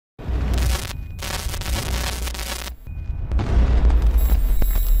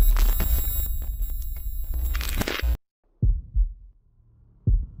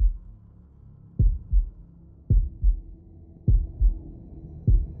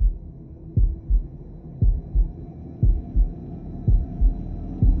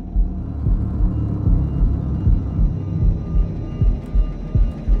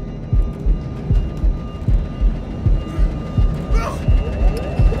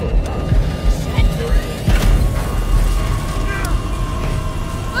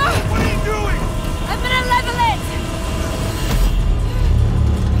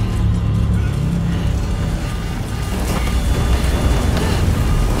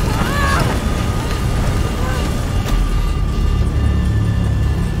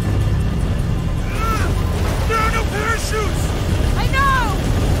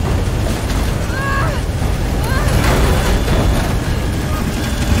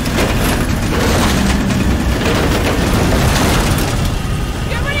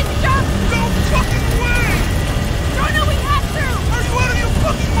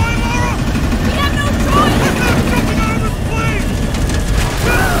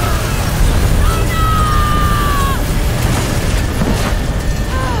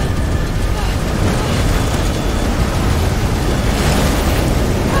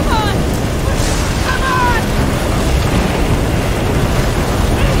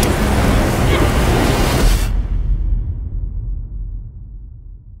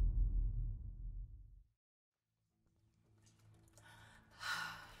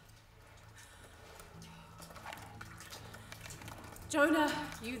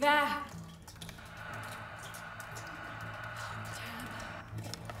You there?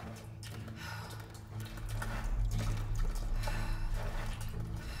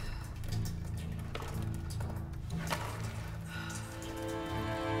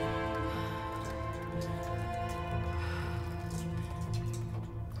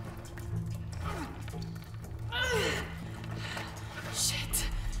 Shit.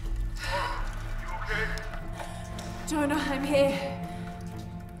 You okay? Jonah, I'm here.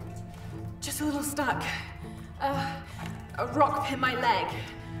 Just a little stuck. A rock hit my leg.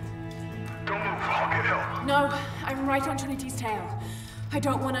 Don't move, I'll get help. No, I'm right on Trinity's tail. I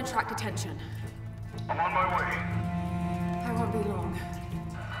don't want to attract attention. I'm on my way. I won't be long.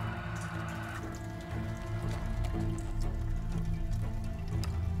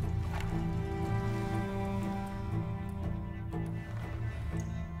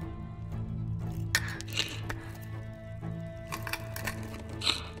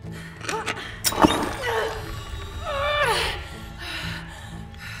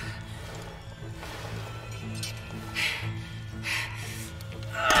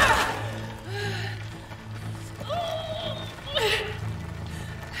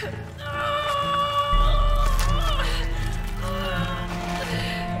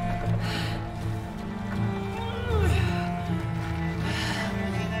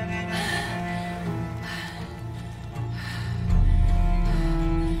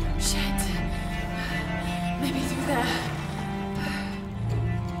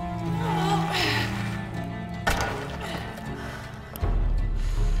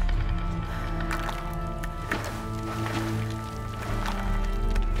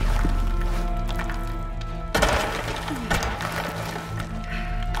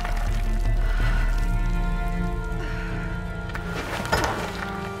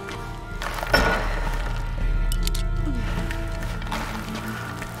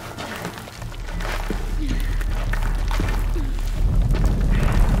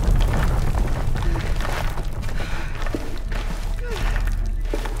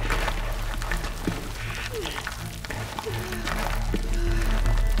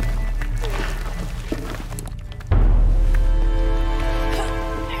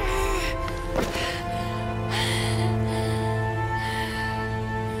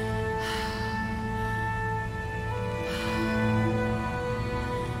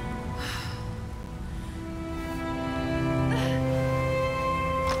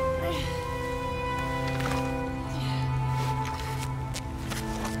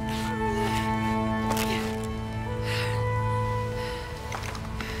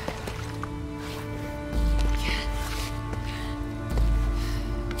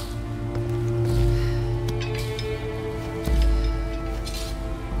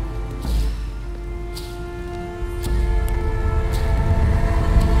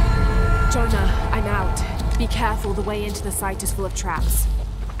 Be careful, the way into the site is full of traps.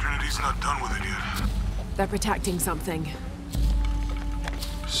 Trinity's not done with it yet. They're protecting something.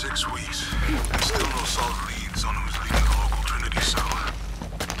 6 weeks. Still no solid leads on who's leading the local Trinity cell.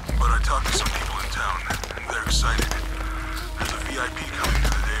 But I talked to some people in town, and they're excited. There's a VIP coming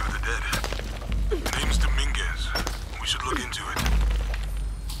to the Day of the Dead. Name's Dominguez. We should look into it.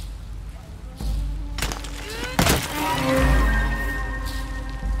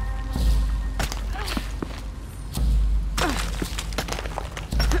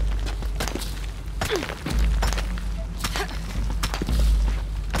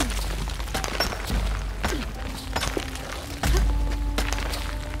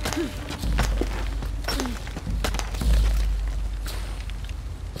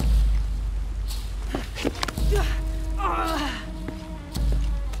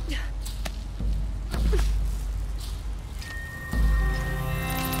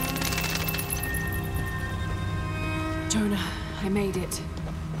 Jonah, I made it.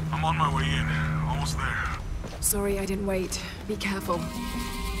 I'm on my way in. Almost there. Sorry I didn't wait. Be careful.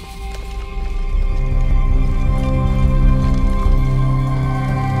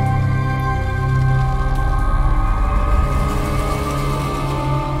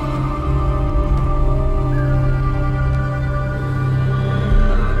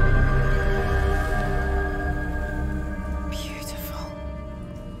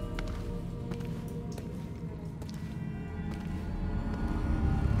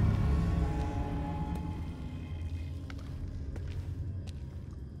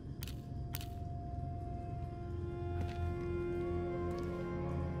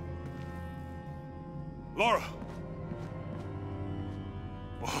 Laura!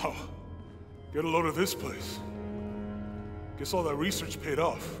 Wow. Get a load of this place. Guess all that research paid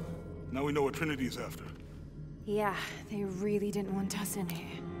off. Now we know what Trinity's after. Yeah, they really didn't want us in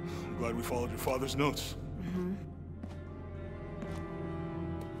here. I'm glad we followed your father's notes. Mm-hmm.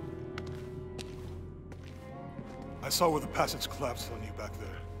 I saw where the passage collapsed on you back there.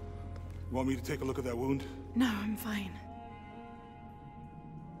 You want me to take a look at that wound? No, I'm fine.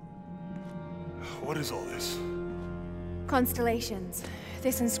 What is all this? Constellations.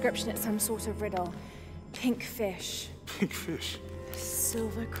 This inscription is some sort of riddle. Pink fish. Pink fish?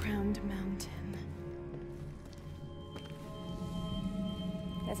 Silver-crowned mountain.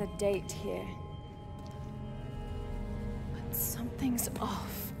 There's a date here. But something's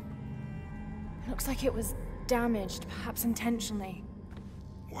off. It looks like it was damaged, perhaps intentionally.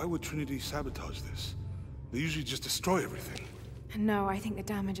 Why would Trinity sabotage this? They usually just destroy everything. No, I think the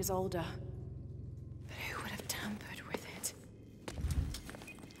damage is older. But who would have tampered with it?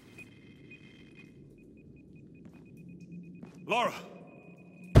 Lara!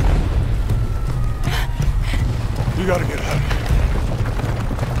 You gotta get out of here.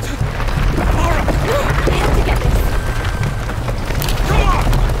 Lara! I have to get this. Come on!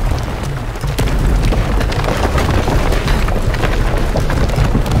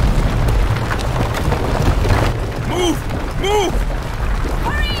 Move! Move!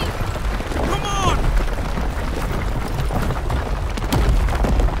 Hurry! Come on!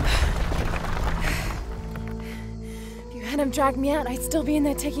 If you hadn't dragged me out, I'd still be in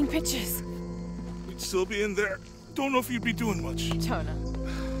there taking pictures. We'd still be in there. Don't know if you'd be doing much. Don't know.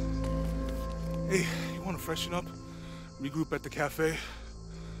 Hey, you want to freshen up? Regroup at the cafe?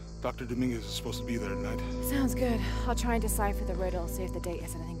 Dr. Dominguez is supposed to be there tonight. Sounds good. I'll try and decipher the riddle, see if the date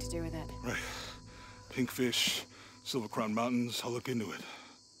has anything to do with it. Right. Pink fish, Silver Crown Mountains, I'll look into it.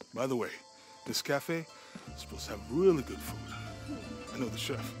 By the way, this cafe is supposed to have really good food. I know the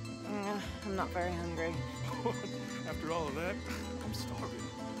chef. I'm not very hungry. After all of that, I'm starving.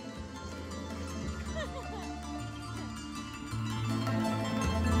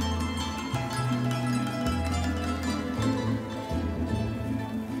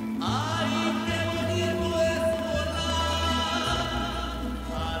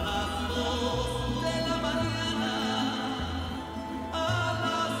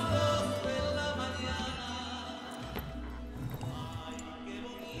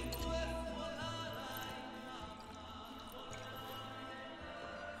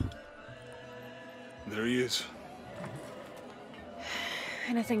 There he is.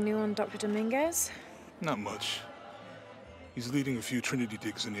 Anything new on Dr. Dominguez? Not much. He's leading a few Trinity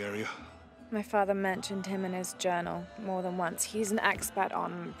digs in the area. My father mentioned him in his journal more than once. He's an expert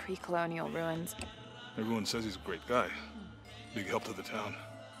on pre-colonial ruins. Everyone says he's a great guy. Big help to the town.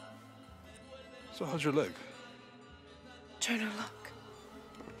 So how's your leg? Trying to look.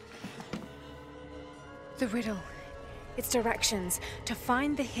 The riddle. Its directions. To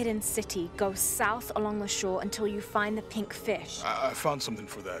find the hidden city, go south along the shore until you find the pink fish. I found something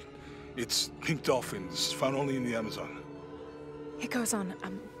for that. It's pink dolphins, found only in the Amazon. It goes on.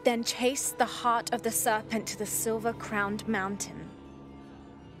 Then chase the heart of the serpent to the silver-crowned mountain.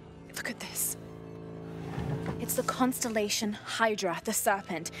 Look at this. It's the constellation Hydra, the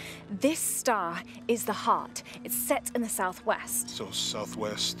serpent. This star is the heart. It's set in the southwest. So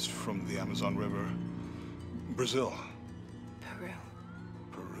southwest from the Amazon River. Brazil. Peru.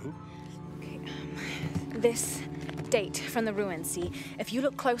 Peru? Okay, this date from the ruins, see? If you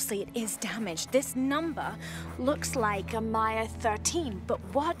look closely, it is damaged. This number looks like a Maya 13, but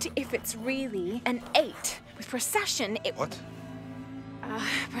what if it's really an 8? With precession, it... What?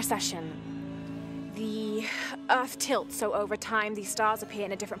 Precession. The Earth tilts, so over time, these stars appear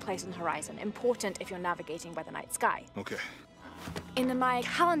in a different place on the horizon. Important if you're navigating by the night sky. Okay. In the Maya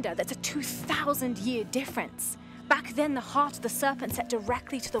calendar, that's a 2,000-year difference. Back then, the heart of the serpent set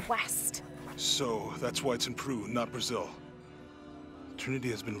directly to the west. So that's why it's in Peru, not Brazil. Trinity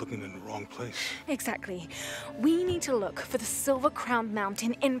has been looking in the wrong place. Exactly. We need to look for the silver-crowned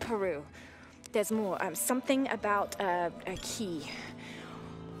mountain in Peru. There's more. Something about a key.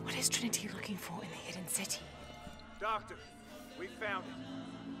 What is Trinity looking for in the hidden city? Doctor, we found it.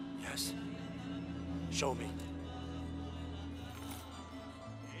 Yes. Show me.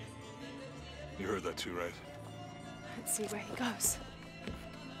 You heard that too, right? Let's see where he goes.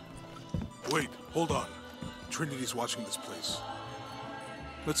 Wait, hold on. Trinity's watching this place.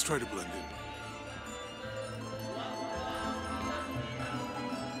 Let's try to blend in.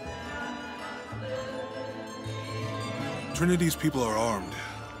 Trinity's people are armed.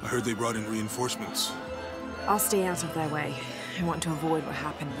 I heard they brought in reinforcements. I'll stay out of their way. I want to avoid what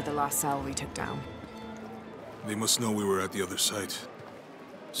happened with the last cell we took down. They must know we were at the other site.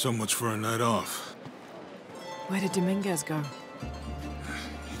 So much for a night off. Where did Dominguez go?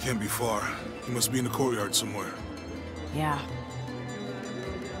 He can't be far. He must be in the courtyard somewhere. Yeah.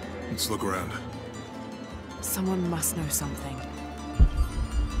 Let's look around. Someone must know something.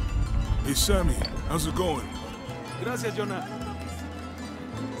 Hey, Sammy, how's it going? Gracias, Jonah.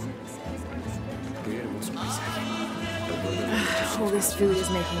 All this food is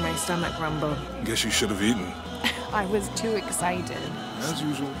making my stomach rumble. Guess you should have eaten. I was too excited. As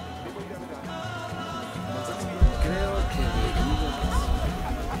usual.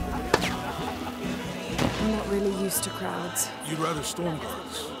 I'm not really used to crowds. You'd rather storm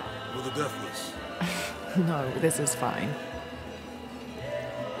guards or the deathless? No, this is fine.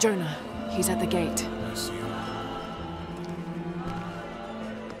 Jonah, he's at the gate. I see him.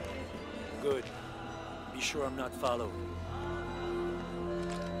 Good. Be sure I'm not followed.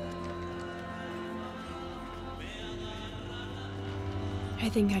 I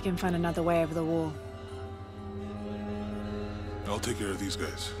think I can find another way over the wall. I'll take care of these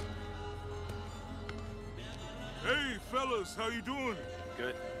guys. Hey, fellas, how you doing?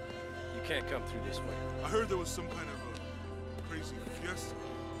 Good. You can't come through this way. I heard there was some kind of a crazy fiesta,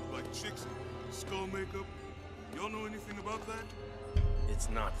 like chicks in skull makeup. Y'all know anything about that? It's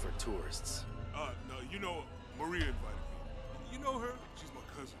not for tourists. No, you know, Maria invited me. You know her? She's my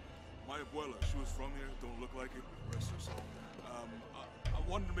cousin. My abuela, she was from here, don't look like it, rest her soul. I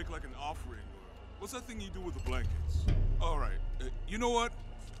wanted to make like an offering. What's that thing you do with the blankets? All right, you know what?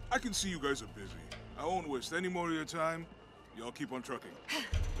 I can see you guys are busy. I won't waste any more of your time. Y'all keep on trucking.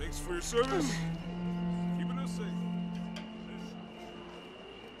 Thanks for your service. Keeping us safe.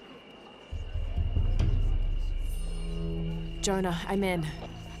 Jonah, I'm in.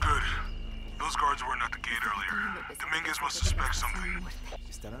 Good. Those guards weren't at the gate earlier. Dominguez must suspect something.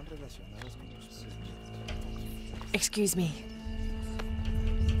 Excuse me.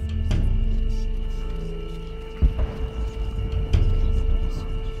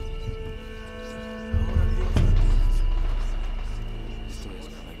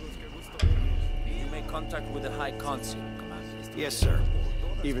 You make contact with the High Consul, Commander. Yes, sir.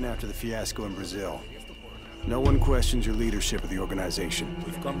 Even after the fiasco in Brazil. No one questions your leadership of the organization.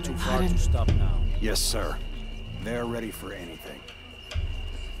 We've come too far to stop now. Yes, sir. They're ready for anything.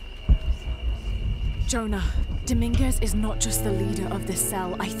 Jonah, Dominguez is not just the leader of this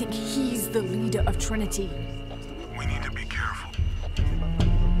cell. I think he's the leader of Trinity. We need to be careful.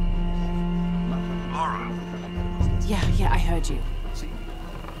 Laura. Yeah, I heard you.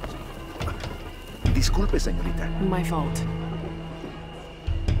 Disculpe, señorita. My fault.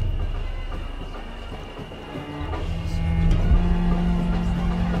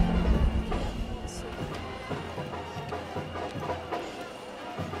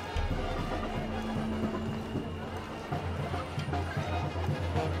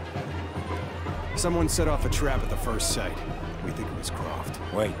 Someone set off a trap at the first site. We think it was Croft.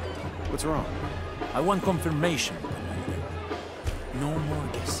 Wait. What's wrong? I want confirmation, Commander. No more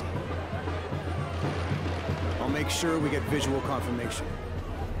guessing. I'll make sure we get visual confirmation.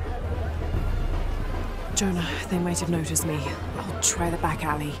 Jonah, they might have noticed me. I'll try the back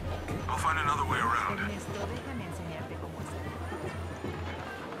alley. I'll find another way around.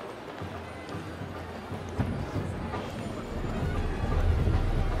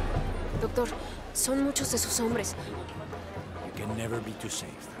 Doctor, son muchos de sus hombres. You can never be too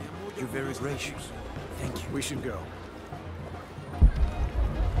safe. You're very gracious. Thank you. We should go.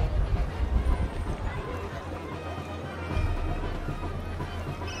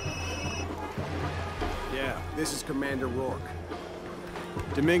 Yeah, this is Commander Rourke.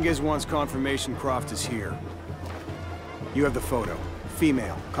 Dominguez wants confirmation Croft is here. You have the photo.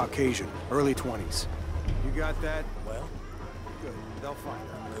 Female, Caucasian, early 20s. You got that? Well? Good. They'll find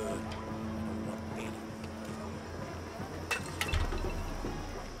her. Good. I don't want any.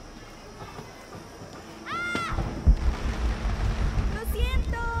 ¡Lo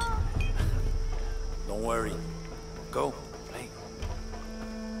siento! Don't worry. Go. Play.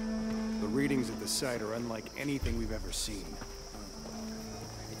 The readings at the site are unlike anything we've ever seen.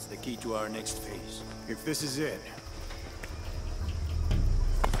 It's the key to our next phase. If this is it,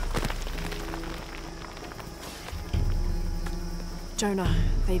 Jonah,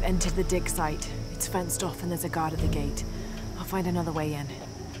 they've entered the dig site. It's fenced off and there's a guard at the gate. I'll find another way in.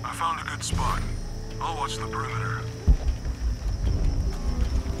 I found a good spot. I'll watch the perimeter.